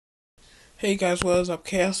Hey guys, what is up?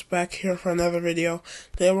 Chaos back here for another video.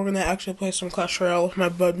 Today we're gonna actually play some Clash Royale with my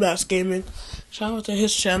bud Mass Gaming. Shout out to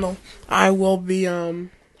his channel. I will be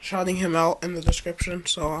shouting him out in the description,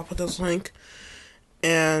 so I'll put this link.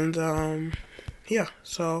 And yeah,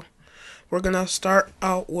 so we're gonna start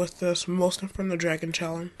out with this Most Inferno Dragon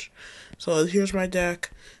challenge. So here's my deck.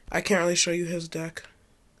 I can't really show you his deck.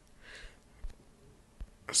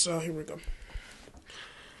 So here we go.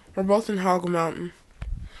 We're both in Hog Mountain.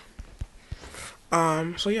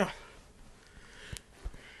 So yeah.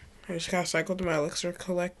 I just gotta cycle to my elixir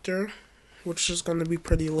collector, which is gonna be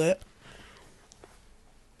pretty lit.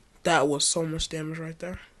 That was so much damage right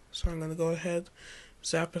there. So I'm gonna go ahead,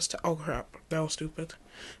 zap us to. Oh crap, that was stupid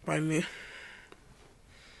by me.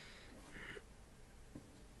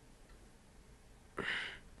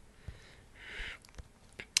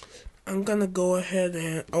 I'm gonna go ahead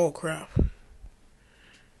and. Oh crap.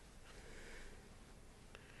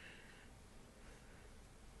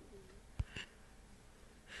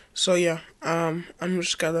 So yeah, I'm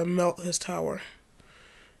just gonna melt his tower.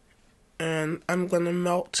 And I'm gonna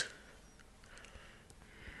melt.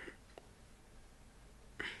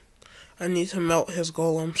 I need to melt his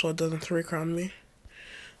golem so it doesn't 3-crown me.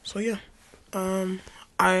 So yeah,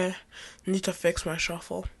 I need to fix my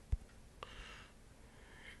shuffle.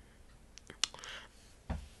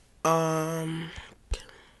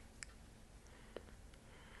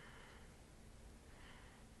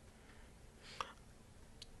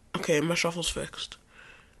 Okay, my shuffle's fixed.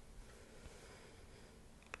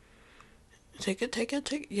 Take it, take it,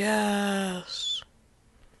 take it. Yes.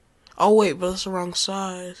 Oh wait, but it's the wrong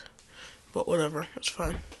side. But whatever, it's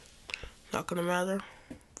fine. Not gonna matter.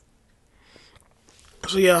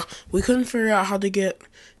 So yeah, we couldn't figure out how to get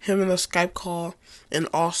him in the Skype call and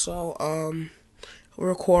also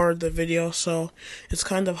record the video, so it's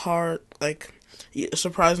kind of hard, like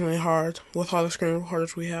surprisingly hard with all the screen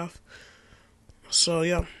recorders we have. So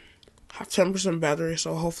yeah, have 10% battery,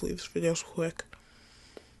 so hopefully this video's quick.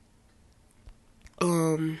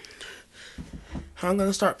 I'm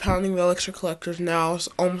gonna start pounding the elixir collectors now. It's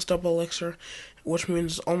almost double elixir, which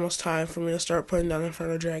means it's almost time for me to start putting down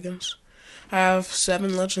Inferno Dragons. I have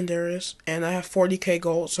 7 legendaries, and I have 40k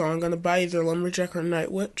gold, so I'm gonna buy either Lumberjack or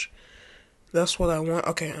Night Witch. That's what I want.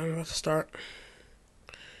 Okay, I'm about to start.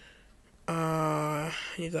 I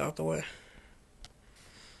need that out the way.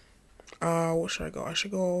 Where should I go? I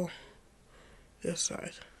should go this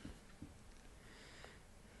side.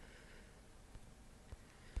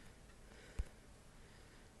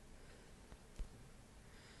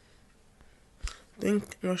 I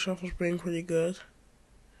think my shuffle's being pretty good.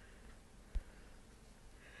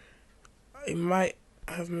 I might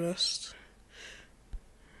have missed.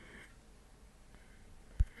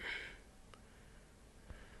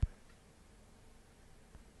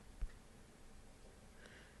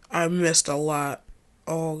 I missed a lot.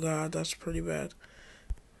 Oh god, that's pretty bad.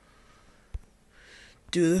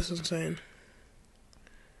 Dude, this is insane.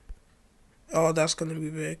 Oh, that's gonna be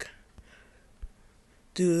big.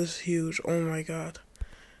 Dude, this is huge. Oh my god.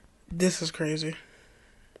 This is crazy.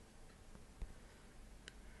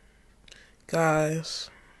 Guys.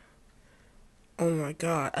 Oh my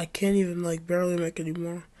god. I can't even, like, barely make any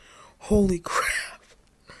more. Holy crap.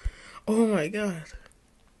 Oh my god.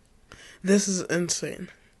 This is insane.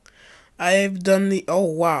 I've done the. Oh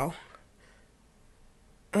wow.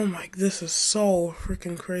 Oh my. This is so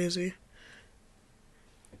freaking crazy.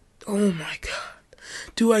 Oh my god.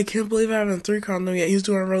 Dude, I can't believe I haven't 3-crowned him yet. He's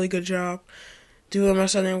doing a really good job. Dude, am I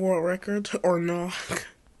setting a world record or no?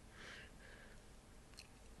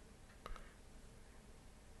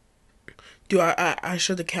 Dude, I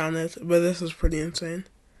should have counted, but this is pretty insane.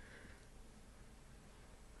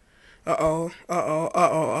 Uh-oh, uh-oh,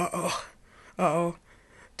 uh-oh, uh-oh, uh-oh.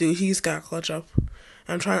 Dude, he's got clutch up.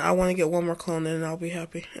 I want to get one more clone in and I'll be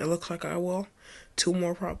happy. It looks like I will. 2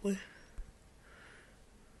 more probably.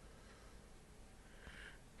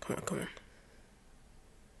 Come on, come on.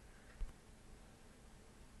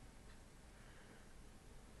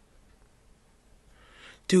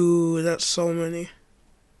 Dude, that's so many.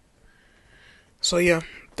 So yeah,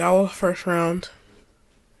 that was the first round.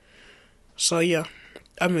 So yeah,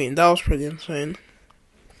 I mean, that was pretty insane.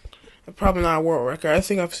 Probably not a world record. I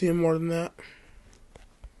think I've seen more than that.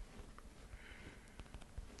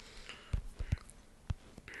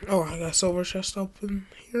 Oh, I got silver chest open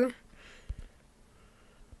here.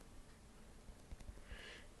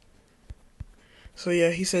 So yeah,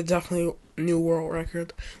 he said definitely new world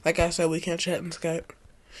record. Like I said, we can't chat in Skype.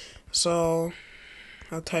 So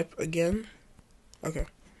I'll type again. Okay.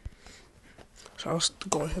 So I'll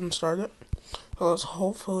go ahead and start it. So let's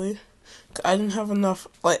hopefully I didn't have enough,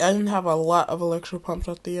 like, I didn't have a lot of elixir pumps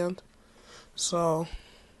at the end. So,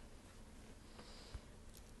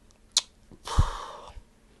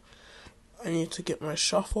 I need to get my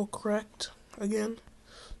shuffle correct again.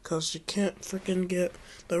 Because you can't freaking get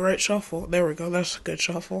the right shuffle. There we go, that's a good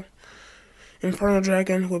shuffle. Inferno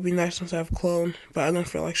Dragon would be nice since I have clone, but I don't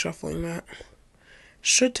feel like shuffling that.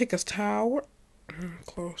 Should take us tower.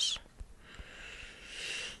 Close.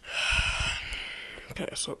 Okay,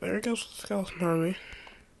 so there goes the skeleton army.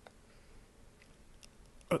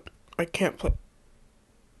 I can't put.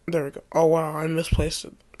 There we go. Oh wow, I misplaced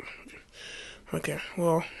it. Okay,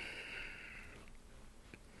 well.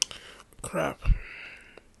 Crap.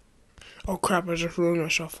 Oh crap, I just ruined my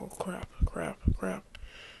shuffle. Crap.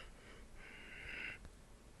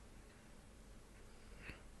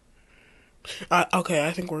 Okay,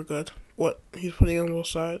 I think we're good. What? He's putting on both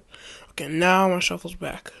sides. Okay, now my shuffle's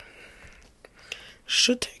back.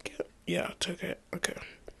 Should take it. Yeah, took it. Okay.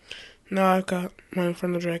 Now I've got my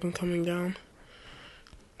Inferno Dragon coming down.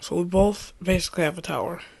 So we both basically have a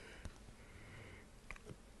tower.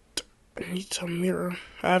 I need some mirror.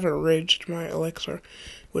 I haven't raged my elixir,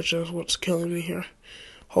 which is what's killing me here.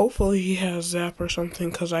 Hopefully he has zap or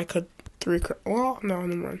something, because I could well, no,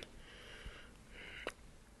 never mind.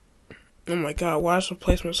 Oh my god, why is the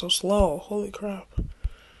placement so slow? Holy crap.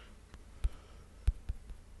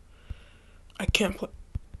 I can't play.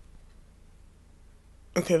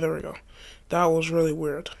 Okay, there we go. That was really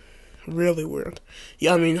weird. Really weird.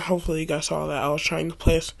 Yeah, I mean, hopefully you guys saw that. I was trying to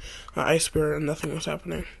place an ice spirit and nothing was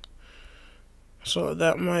happening. So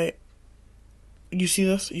that might. You see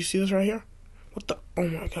this? You see this right here? What the? Oh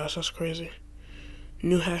my gosh, that's crazy.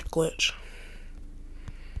 New hack glitch.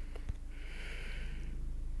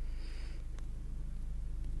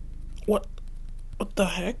 What? What the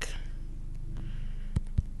heck?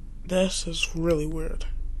 This is really weird.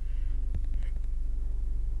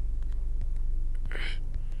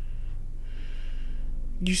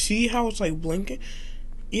 You see how it's like blinking?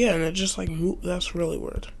 Yeah, and it just like moved. That's really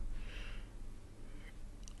weird.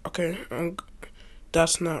 Okay,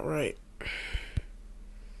 that's not right.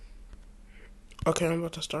 Okay, I'm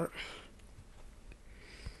about to start.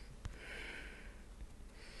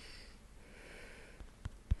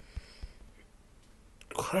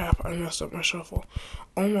 Crap, I messed up my shuffle.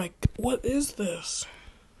 Oh my, what is this?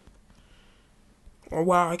 Oh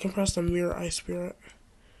wow, I can press the mirror ice spirit.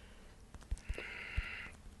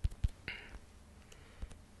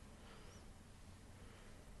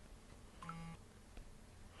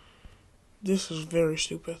 This is very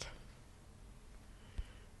stupid.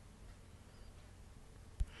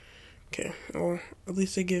 Okay, well, at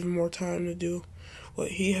least they gave him more time to do what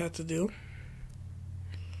he had to do.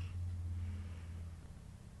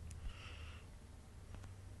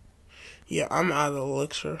 Yeah, I'm out of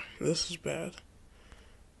elixir. This is bad.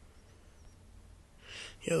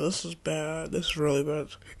 Yeah, this is bad. This is really bad.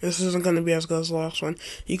 This isn't going to be as good as the last one.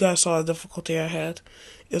 You guys saw the difficulty I had.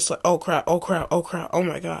 It's like, oh crap, oh crap, oh crap. Oh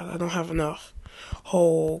my god, I don't have enough.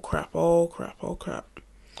 Oh crap, oh crap, oh crap.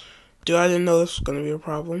 Dude, I didn't know this was going to be a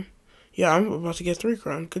problem. Yeah, I'm about to get 3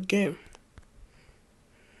 crown. Good game.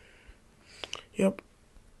 Yep.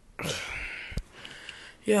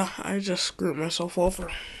 Yeah, I just screwed myself over.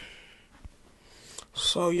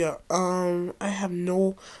 So yeah, I have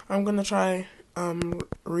no. I'm gonna try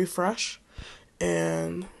refresh,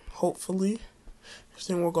 and hopefully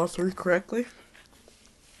everything will go through correctly.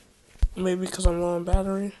 Maybe because I'm low on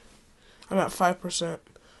battery. I'm at 5%,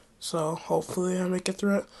 so hopefully I make it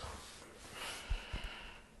through it.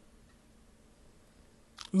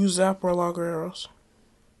 Use zap or logger arrows.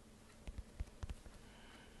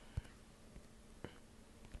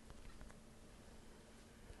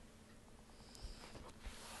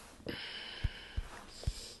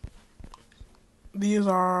 These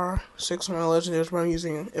are 6 of my legendaries, but I'm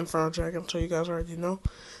using Inferno Dragon, so you guys already know.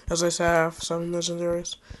 As I said, I have 7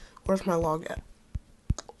 legendaries. Where's my log at?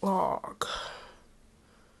 Log.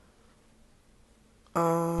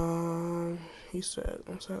 He said,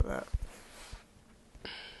 let's have that.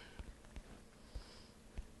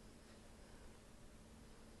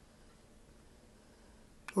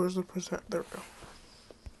 Where's the percent? There we go.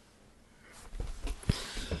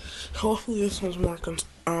 Hopefully this one's more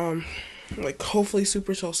like hopefully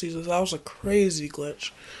Supercell sees this. That was a crazy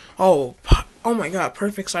glitch. Oh my god,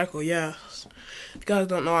 perfect cycle, yes. If you guys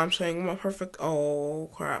don't know what I'm saying, my perfect, oh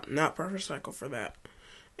crap, not perfect cycle for that.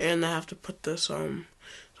 And I have to put this, I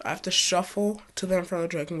have to shuffle to the Inferno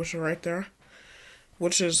Dragon, which is right there,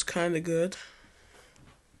 which is kind of good.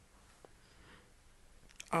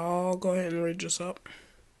 I'll go ahead and read this up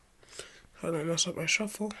so I don't mess up my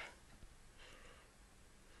shuffle.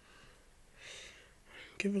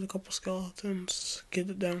 Give it a couple skeletons. Get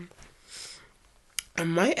it down. I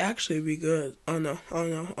might actually be good. Oh no, oh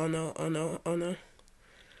no, oh no, oh no, oh no.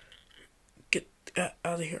 Get out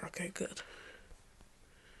of here. Okay, good.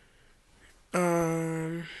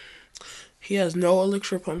 He has no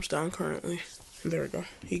elixir pumps down currently. There we go.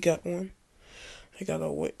 He got one. I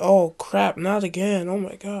gotta wait. Oh crap, not again. Oh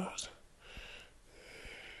my god.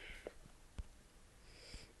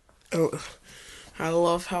 Oh, I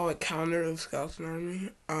love how it countered the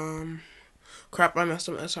skeleton army. Crap, I messed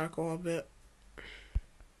up my cycle a bit.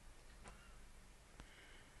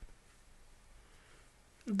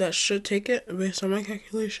 That should take it based on my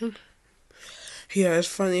calculation. Yeah, it's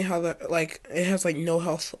funny how that, like, it has, like, no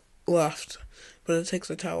health left, but it takes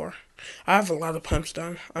a tower. I have a lot of pumps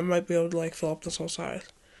down. I might be able to, like, fill up this whole side.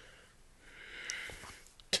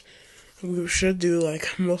 We should do,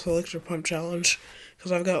 like, most elixir pump challenge,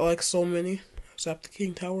 because I've got, like, so many. Zap the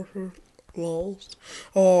king tower for lols.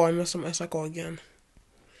 Oh, I messed up my cycle again.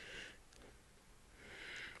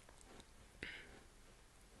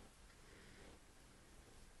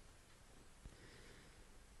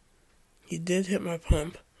 He did hit my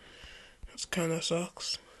pump. This kind of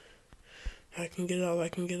sucks. I can get out, I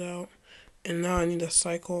can get out. And now I need to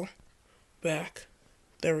cycle back.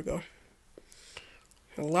 There we go.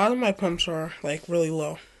 A lot of my pumps are, like, really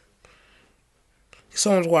low.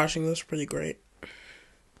 Someone's watching this, pretty great.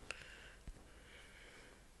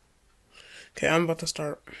 Okay, I'm about to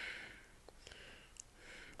start.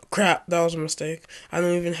 Crap, that was a mistake. I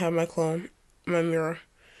don't even have my clone, my mirror.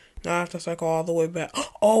 Now I have to cycle all the way back.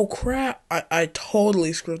 Oh crap! I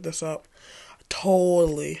totally screwed this up.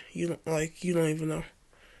 Totally. You don't even know.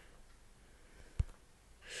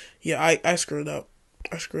 Yeah, I screwed up.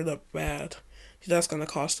 I screwed up bad. That's gonna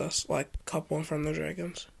cost us like a couple Inferno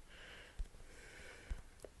dragons.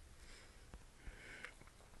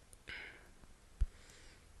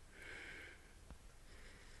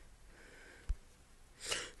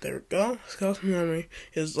 There we go. Skeleton Army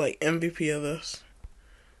is like MVP of this.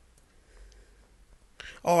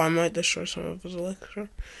 Oh, I might destroy some of his elixir.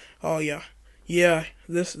 Oh yeah, yeah.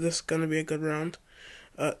 This is gonna be a good round.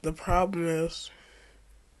 The problem is,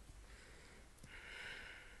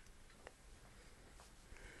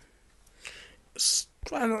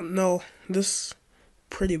 I don't know. This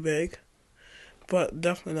pretty big, but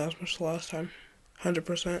definitely not as much as last time.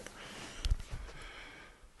 100%.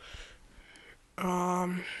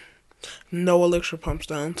 No elixir pumps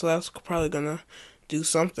down, so that's probably gonna do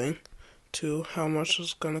something to how much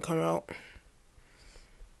is gonna come out.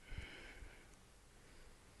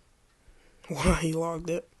 Wow, he logged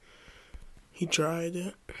it. He tried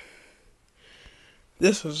it.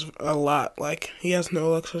 This is a lot. Like, he has no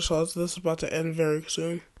elixir, so this is about to end very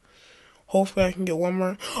soon. Hopefully I can get one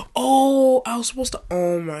more. Oh, I was supposed to.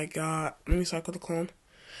 Oh my god. Let me cycle the clone.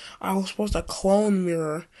 I was supposed to clone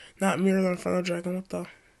mirror, not mirror the Inferno Dragon. What the?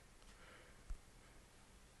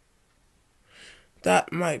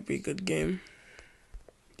 That might be a good game.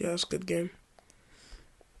 Yeah, it's a good game.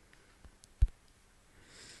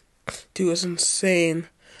 Dude, it's insane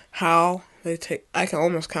how they take. I can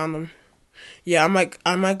almost count them. Yeah,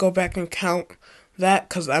 I might go back and count that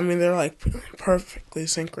because I mean they're like perfectly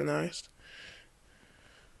synchronized.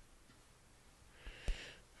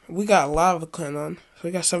 We got a lot of the clan on, so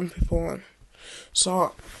we got 7 people on.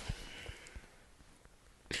 So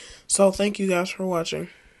thank you guys for watching.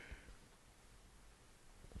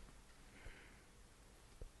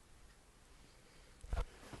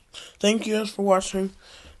 Thank you guys for watching,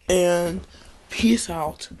 and peace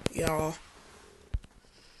out, y'all.